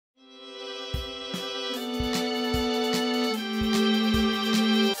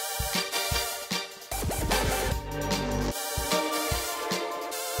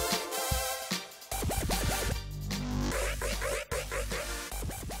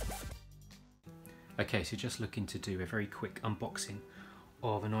Okay, so just looking to do a very quick unboxing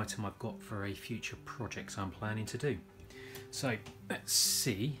of an item I've got for a future project I'm planning to do. So let's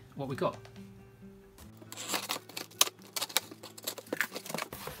see what we got.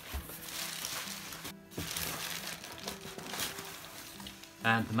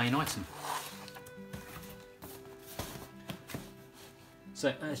 And the main item.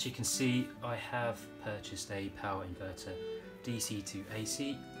 So as you can see, I have purchased a power inverter, DC to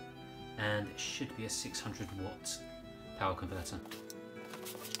AC, and it should be a 600 watt power converter.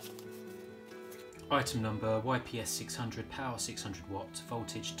 Item number YPS 600, power 600 watt,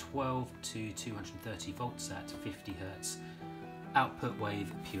 voltage 12 to 230 volts at 50 Hz, output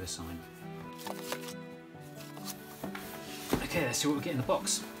wave pure sine. Okay, let's see what we get in the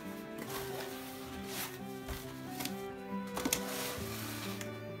box.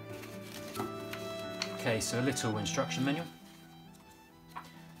 Okay, so a little instruction manual,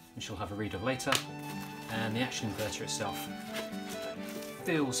 which we'll have a read of later, and the actual inverter itself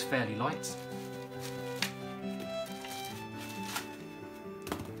feels fairly light.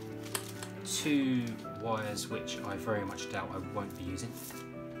 Two wires which I very much doubt I won't be using.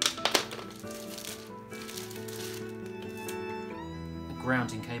 A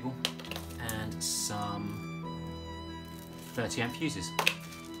grounding cable and some 30 amp fuses.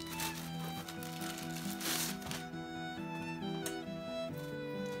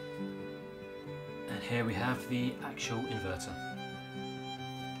 And here we have the actual inverter.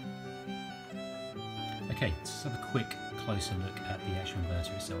 Okay, let's have a quick closer look at the actual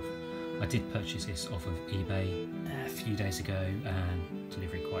inverter itself. I did purchase this off of eBay a few days ago and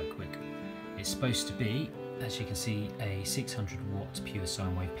delivery quite quick. It's supposed to be, as you can see, a 600 watt pure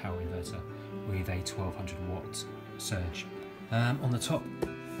sine wave power inverter with a 1200 watt surge. On the top,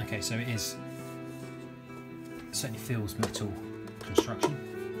 okay, so it certainly feels metal construction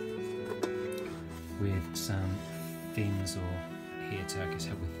with some fins or here to, I guess,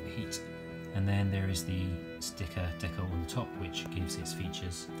 help with heat. And then there is the sticker decal on the top, which gives its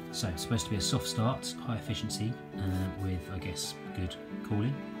features. So it's supposed to be a soft start, high efficiency, with, I guess, good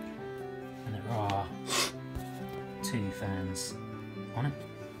cooling. And there are two fans on it.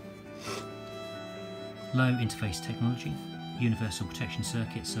 Low interface technology, universal protection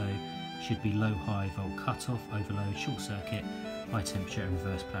circuit, so should be low high volt cutoff, overload, short circuit, high temperature and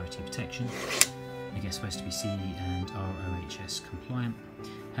reverse polarity protection. I guess supposed to be CE and RoHS compliant.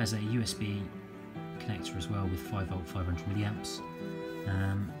 Has a USB connector as well with 5 volt 500 milliamps.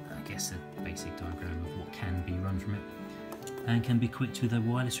 I guess a basic diagram of what can be run from it, and can be equipped with a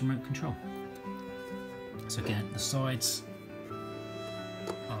wireless remote control. So again, the sides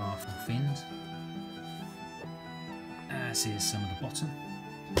are finned, as is some of the bottom.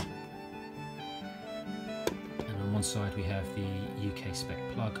 And on one side we have the UK spec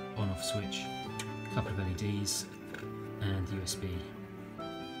plug on-off switch, a couple of LEDs, and USB,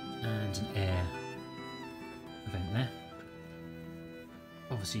 and an air vent there.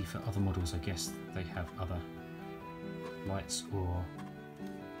 Obviously for other models, I guess they have other lights or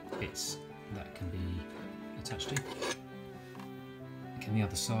bits that can be attached to. Again, the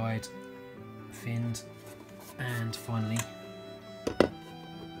other side, finned, and finally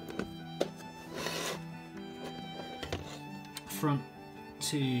front,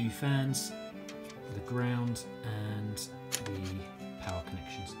 two fans, the ground and the power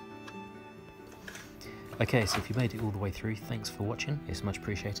connections. Okay, so if you made it all the way through, thanks for watching, it's much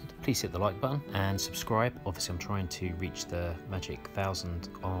appreciated. Please hit the like button and subscribe. Obviously I'm trying to reach the magic 1,000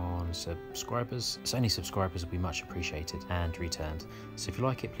 on subscribers, so any subscribers will be much appreciated and returned. So if you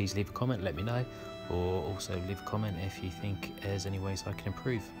like it, please leave a comment, let me know, or also leave a comment if you think there's any ways I can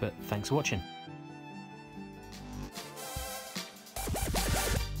improve. But thanks for watching.